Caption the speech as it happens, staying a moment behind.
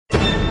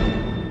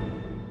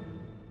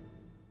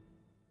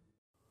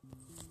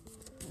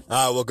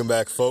Welcome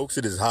back, folks.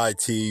 It is High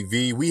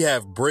TV. We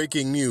have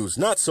breaking news.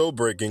 Not so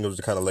breaking, it was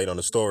kind of late on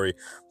the story.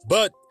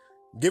 But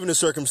given the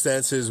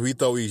circumstances, we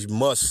thought we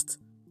must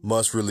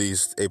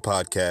release a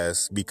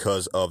podcast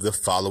because of the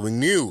following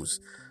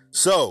news.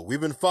 So, we've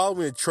been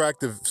following the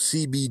track of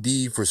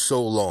CBD for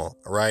so long,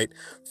 right?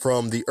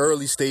 From the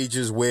early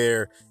stages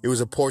where it was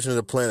a portion of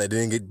the plant that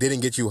didn't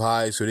get you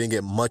high, so it didn't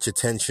get much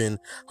attention.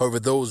 However,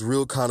 those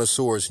real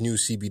connoisseurs knew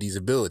CBD's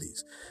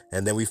abilities.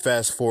 And then we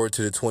fast forward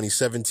to the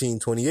 2017,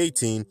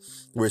 2018,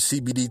 where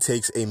CBD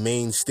takes a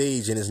main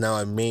stage and is now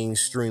a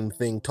mainstream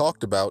thing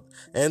talked about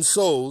and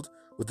sold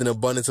with an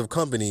abundance of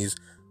companies.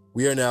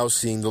 We are now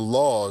seeing the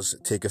laws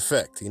take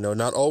effect.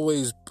 Not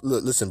always,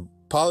 listen,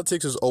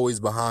 politics is always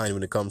behind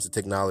when it comes to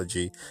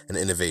technology and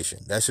innovation.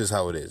 That's just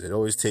how it is. It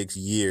always takes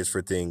years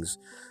for things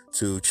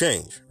to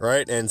change,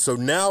 right? And so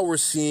now we're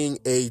seeing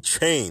a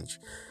change.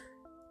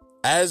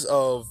 As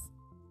of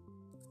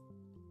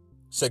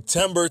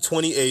September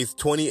 28th,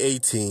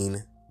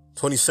 2018,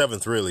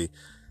 27th really,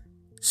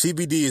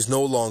 CBD is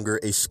no longer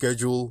a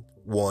Schedule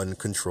 1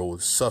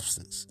 controlled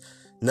substance.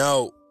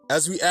 Now,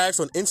 as we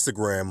asked on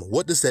Instagram,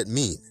 what does that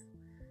mean?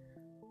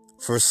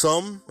 For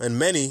some, and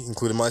many,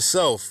 including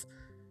myself,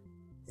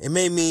 it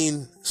may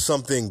mean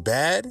something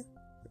bad,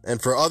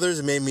 and for others,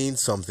 it may mean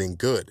something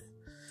good.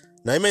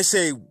 Now, you may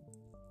say,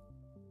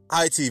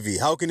 ITV,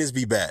 how can this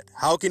be bad?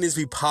 How can this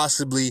be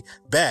possibly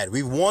bad?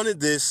 We've wanted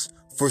this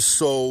for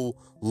so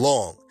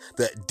long.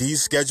 That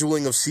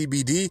descheduling of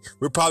CBD,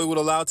 we're probably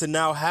allowed to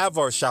now have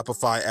our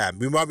Shopify app.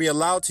 We might be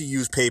allowed to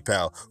use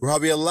PayPal. We're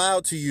probably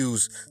allowed to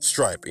use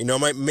Stripe.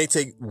 It may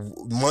take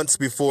months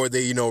before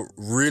they,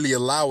 really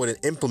allow it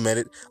and implement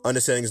it,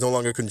 understanding it's no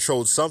longer a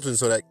controlled substance,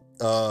 so that,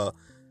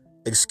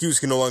 excuse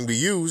can no longer be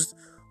used.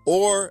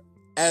 Or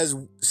as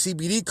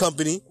CBD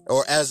company,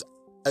 or as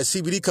a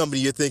CBD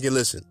company, you're thinking,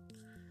 listen,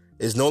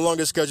 it's no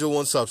longer Schedule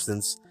 1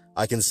 substance.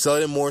 I can sell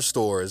it in more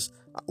stores.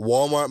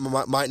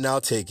 Walmart might now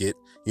take it.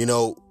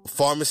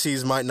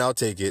 Pharmacies might now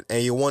take it.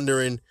 And you're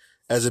wondering,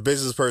 as a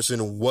business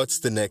person, what's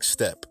the next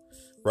step,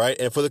 right?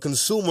 And for the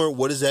consumer,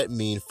 what does that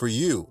mean for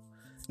you?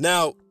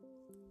 Now,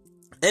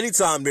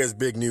 anytime there's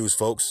big news,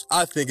 folks,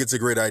 I think it's a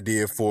great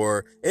idea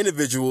for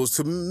individuals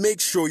to make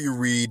sure you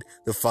read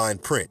the fine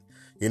print.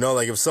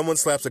 Like if someone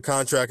slaps a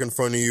contract in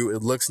front of you,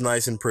 it looks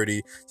nice and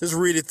pretty. Just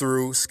read it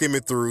through, skim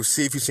it through,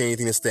 see if you see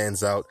anything that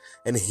stands out.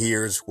 And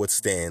here's what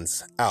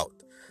stands out.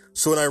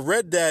 So when I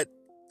read that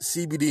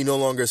CBD no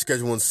longer a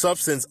Schedule 1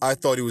 substance, I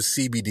thought it was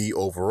CBD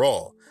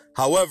overall.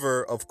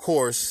 However, of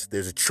course,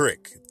 there's a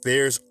trick.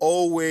 There's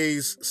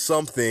always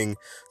something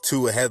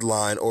to a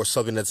headline or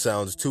something that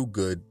sounds too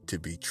good to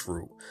be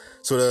true.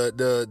 So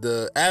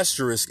the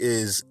asterisk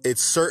is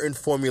it's certain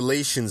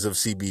formulations of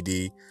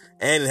CBD,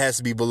 and it has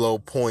to be below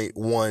 0.1%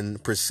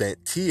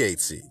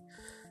 THC.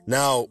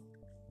 Now,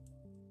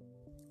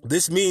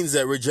 this means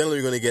that we're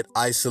generally going to get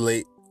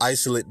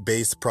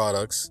isolate-based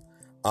products.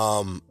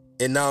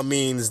 It now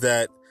means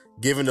that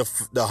given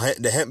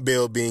the hemp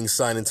bill being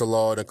signed into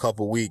law in a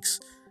couple weeks,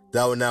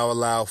 that would now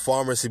allow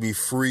farmers to be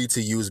free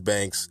to use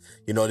banks,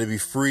 to be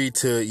free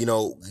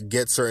to,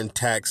 get certain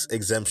tax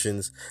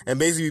exemptions and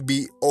basically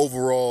be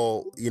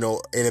overall,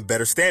 in a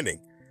better standing.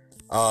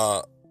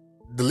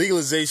 The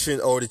legalization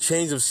or the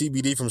change of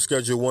CBD from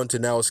Schedule 1 to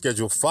now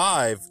Schedule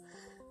 5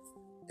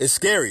 is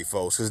scary,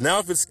 folks. Because now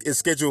if it's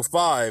Schedule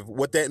 5,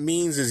 what that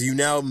means is you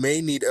now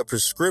may need a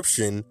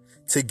prescription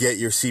to get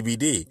your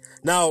CBD.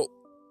 Now,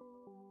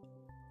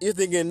 you're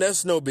thinking,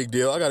 that's no big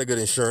deal. I got a good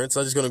insurance.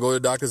 I'm just going to go to the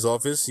doctor's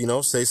office,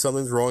 say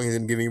something's wrong. He's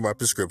going to give me my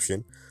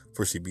prescription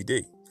for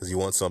CBD because you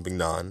want something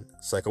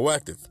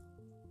non-psychoactive.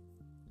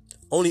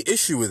 Only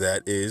issue with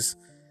that is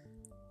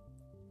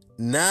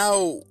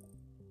now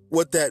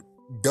what that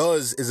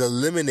does is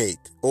eliminate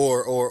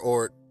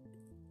or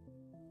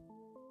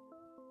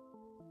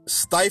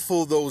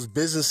stifle those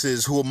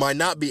businesses who might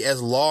not be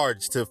as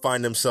large to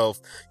find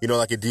themselves,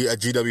 like a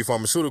GW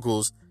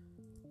Pharmaceuticals,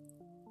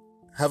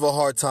 have a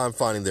hard time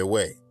finding their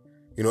way.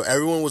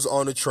 Everyone was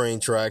on the train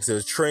tracks.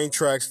 There's train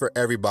tracks for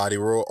everybody.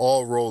 We're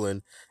all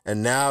rolling.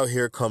 And now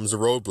here comes the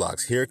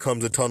roadblocks. Here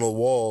comes the tunnel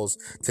walls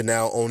to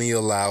now only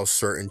allow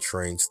certain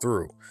trains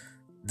through.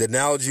 The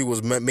analogy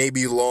was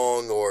maybe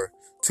long or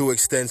too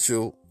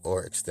extensive,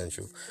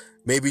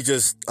 maybe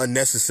just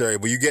unnecessary,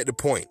 but you get the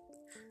point.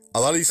 A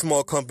lot of these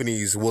small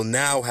companies will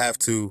now have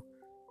to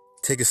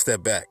take a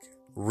step back,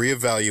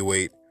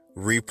 reevaluate,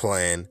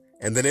 replan,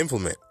 and then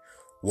implement.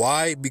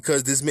 Why?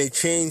 Because this may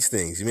change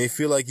things. You may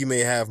feel like you may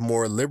have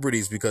more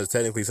liberties because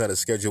technically it's not a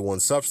Schedule 1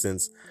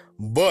 substance,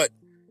 but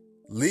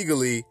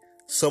legally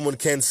someone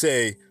can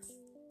say,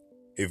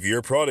 if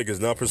your product is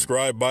not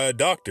prescribed by a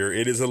doctor,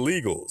 it is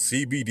illegal.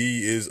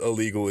 CBD is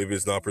illegal if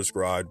it's not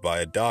prescribed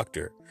by a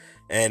doctor.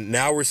 And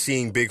now we're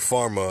seeing Big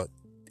Pharma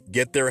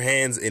get their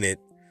hands in it,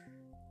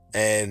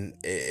 and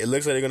it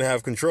looks like they're going to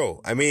have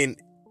control. I mean,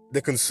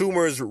 the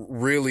consumers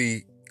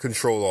really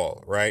control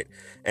all, right?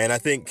 And I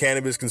think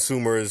cannabis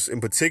consumers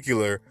in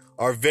particular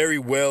are very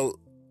well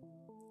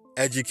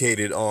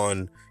educated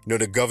on,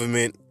 the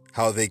government,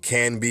 how they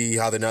can be,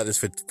 how they're not this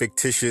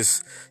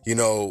fictitious,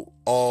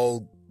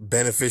 all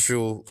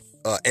beneficial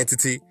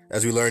entity,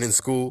 as we learn in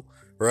school,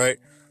 right?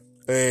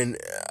 And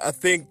I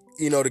think,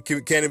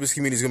 the cannabis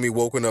community is going to be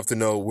woke enough to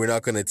know we're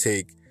not going to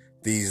take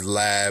these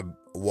lab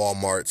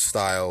Walmart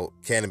style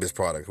cannabis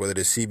products, whether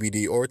they're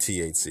CBD or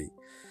THC.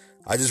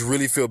 I just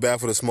really feel bad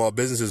for the small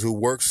businesses who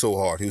work so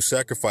hard, who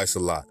sacrifice a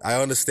lot.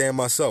 I understand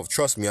myself.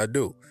 Trust me, I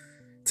do.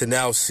 To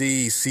now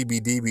see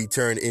CBD be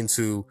turned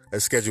into a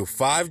Schedule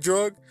 5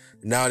 drug,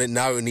 now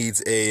it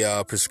needs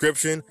a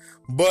prescription.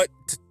 But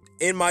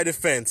in my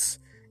defense,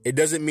 it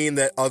doesn't mean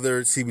that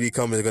other CBD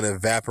companies are going to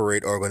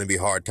evaporate or are going to be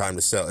a hard time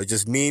to sell. It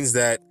just means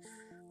that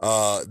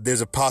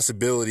there's a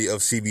possibility of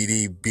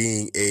CBD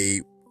being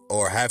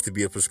or have to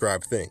be a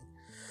prescribed thing.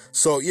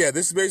 So yeah,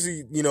 this is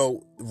basically,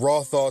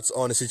 raw thoughts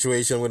on the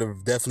situation. I'm going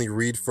to definitely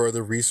read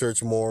further,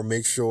 research more,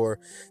 make sure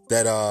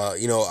that,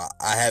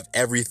 I have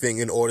everything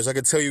in order so I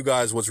can tell you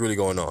guys what's really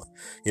going on.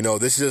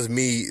 This is just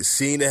me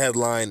seeing the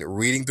headline,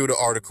 reading through the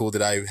article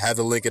that I have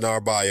the link in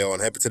our bio on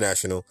Hemp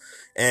International,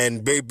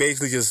 and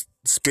basically just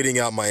spitting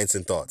out my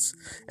instant thoughts.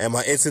 And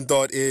my instant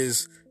thought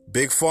is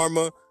Big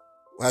Pharma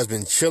has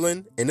been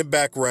chilling in the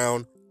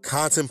background,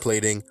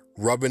 contemplating,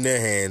 rubbing their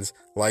hands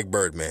like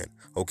Birdman.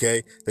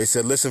 Okay, they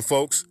said, listen,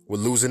 folks, we're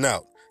losing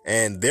out.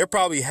 And they're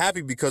probably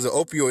happy because the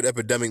opioid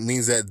epidemic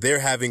means that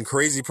they're having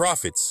crazy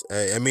profits.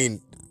 I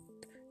mean,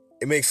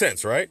 it makes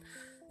sense, right?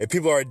 If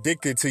people are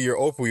addicted to your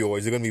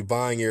opioids, they're going to be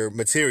buying your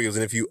materials.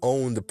 And if you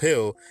own the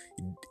pill,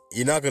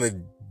 you're not going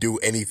to do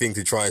anything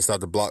to try and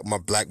stop the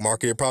black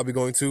market. You're probably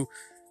going to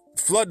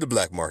flood the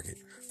black market.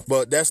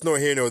 But that's nor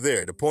here nor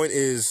there. The point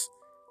is,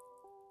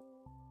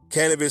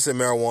 cannabis and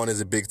marijuana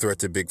is a big threat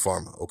to Big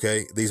Pharma,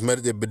 okay? These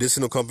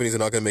medicinal companies are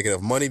not going to make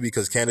enough money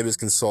because cannabis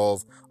can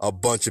solve a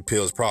bunch of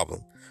pills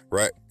problem,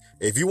 right?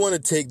 If you want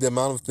to take the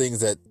amount of things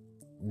that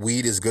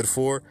weed is good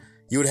for,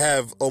 you would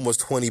have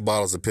almost 20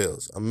 bottles of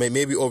pills. I mean,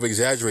 maybe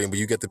over-exaggerating, but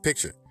you get the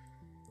picture.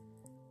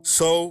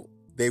 So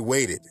they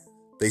waited.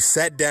 They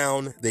sat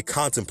down, they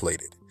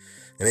contemplated.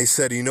 And they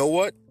said, you know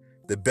what?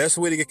 The best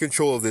way to get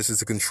control of this is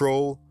to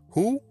control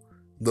who?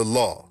 The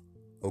law,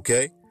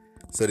 okay?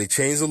 So they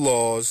changed the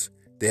laws.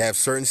 They have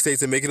certain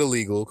states that make it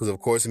illegal because, of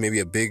course, it may be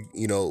a big,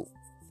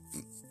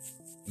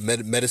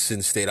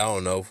 medicine state. I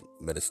don't know,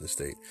 medicine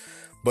state.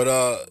 But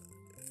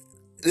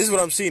this is what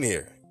I'm seeing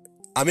here.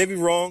 I may be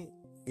wrong,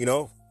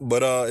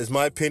 but it's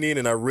my opinion,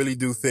 and I really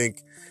do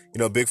think,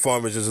 Big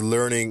Pharma is just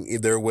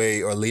learning their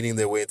way or leading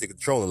their way into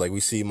controlling. Like we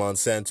see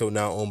Monsanto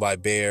now owned by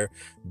Bayer.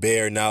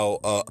 Bayer now,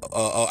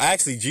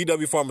 actually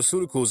GW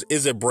Pharmaceuticals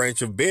is a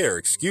branch of Bayer,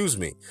 excuse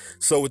me.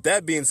 So with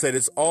that being said,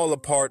 it's all a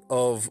part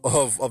of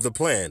the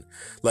plan.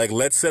 Like,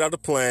 let's set out a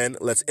plan.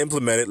 Let's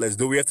implement it. Let's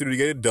do what we have to do to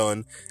get it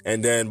done.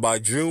 And then by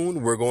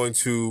June, we're going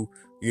to,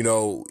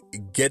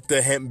 get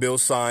the hemp bill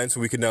signed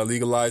so we can now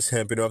legalize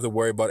hemp. You don't have to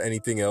worry about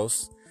anything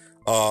else.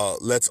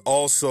 Let's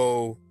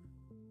also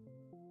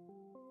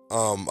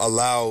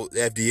allow the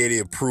FDA to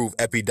approve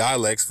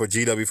Epidiolex for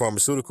GW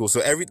Pharmaceuticals. So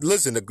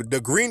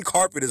the green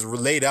carpet is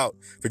laid out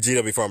for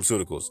GW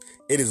Pharmaceuticals.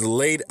 It is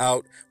laid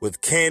out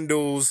with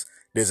candles.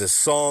 There's a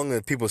song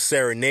and people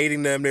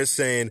serenading them. They're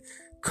saying,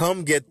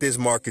 come get this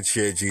market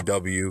share,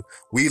 GW.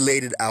 We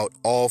laid it out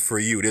all for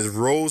you. There's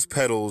rose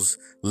petals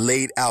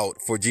laid out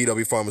for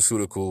GW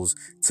Pharmaceuticals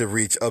to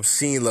reach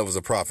obscene levels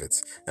of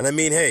profits. And I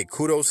mean, hey,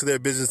 kudos to their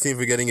business team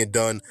for getting it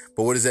done.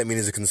 But what does that mean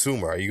as a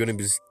consumer? Are you going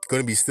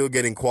to be still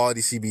getting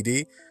quality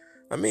CBD?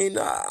 I mean,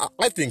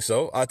 I think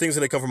so. I think it's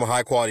going to come from a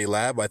high quality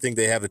lab. I think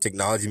they have the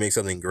technology to make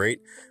something great.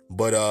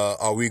 But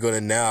are we going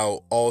to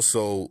now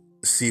also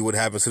see what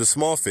happens to the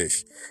small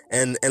fish?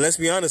 And let's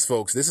be honest,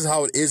 folks, this is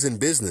how it is in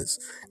business.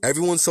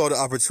 Everyone saw the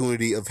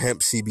opportunity of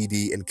hemp,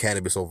 CBD, and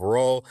cannabis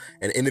overall,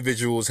 and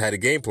individuals had a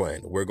game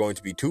plan. We're going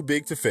to be too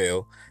big to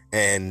fail,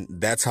 and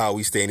that's how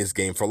we stay in this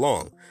game for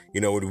long. We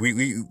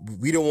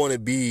don't want to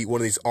be one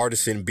of these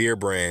artisan beer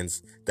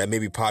brands that may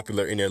be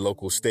popular in their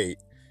local state.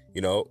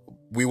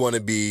 We want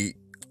to be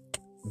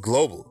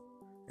global,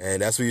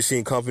 and that's what you're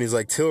seeing companies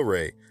like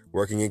Tilray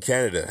working in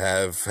Canada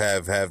have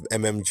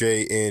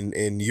MMJ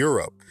in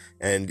Europe.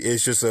 And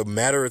it's just a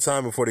matter of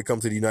time before they come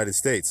to the United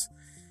States.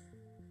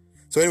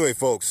 So anyway,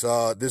 folks,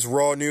 this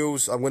raw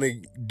news, I'm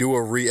going to do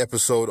a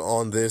re-episode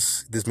on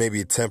this. This may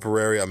be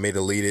temporary. I may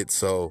delete it.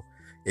 So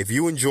if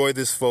you enjoy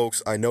this,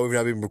 folks, I know we've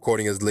not been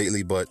recording as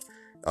lately, but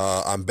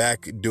I'm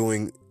back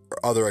doing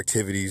other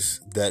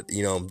activities that,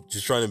 I'm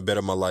just trying to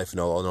better my life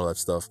and all that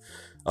stuff.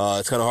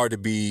 It's kind of hard to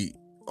be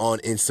on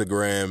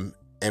Instagram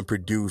and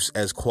produce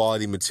as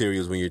quality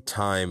materials when your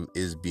time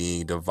is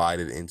being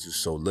divided into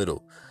so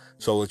little.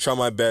 So I'll try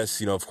my best,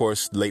 of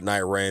course, late night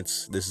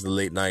rants. This is the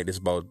late night. This is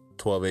about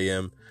 12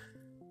 a.m.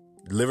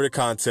 Deliver the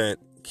content.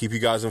 Keep you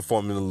guys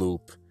informed in the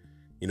loop,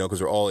 because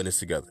we're all in this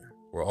together.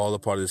 We're all a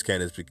part of this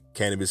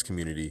cannabis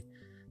community.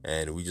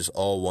 And we just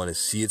all want to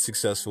see it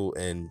successful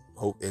and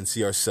hope and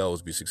see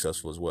ourselves be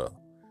successful as well.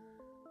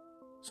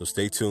 So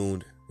stay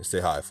tuned and stay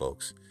high,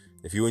 folks.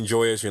 If you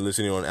enjoy us, you're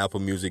listening on Apple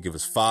Music, give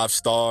us 5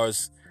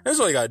 stars. That's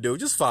all you got to do.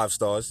 Just 5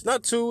 stars.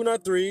 Not 2,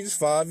 not 3, just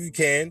 5 if you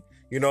can.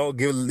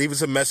 Leave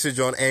us a message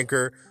on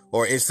Anchor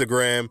or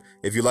Instagram.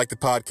 If you like the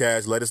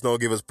podcast, let us know,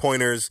 give us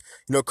pointers,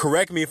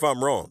 correct me if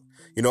I'm wrong.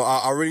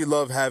 I really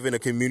love having a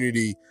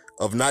community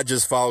of not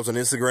just followers on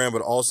Instagram,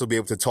 but also be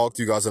able to talk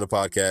to you guys on the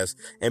podcast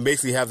and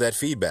basically have that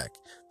feedback.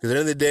 Because at the end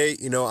of the day,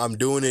 I'm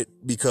doing it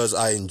because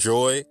I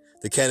enjoy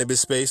the cannabis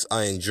space.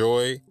 I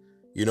enjoy,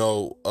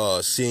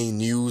 seeing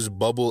news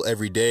bubble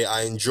every day.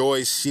 I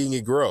enjoy seeing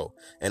it grow,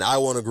 and I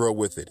want to grow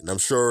with it. And I'm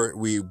sure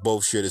we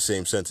both share the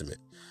same sentiment,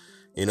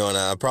 and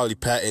I probably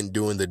patent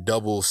doing the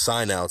double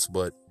sign outs.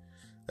 But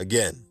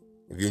again,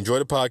 if you enjoy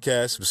the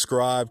podcast,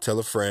 subscribe, tell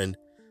a friend,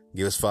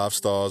 give us 5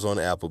 stars on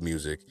Apple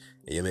Music,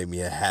 and you make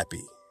me a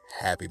happy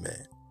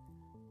man.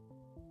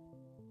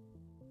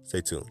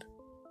 Stay tuned.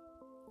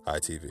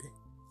 ITV.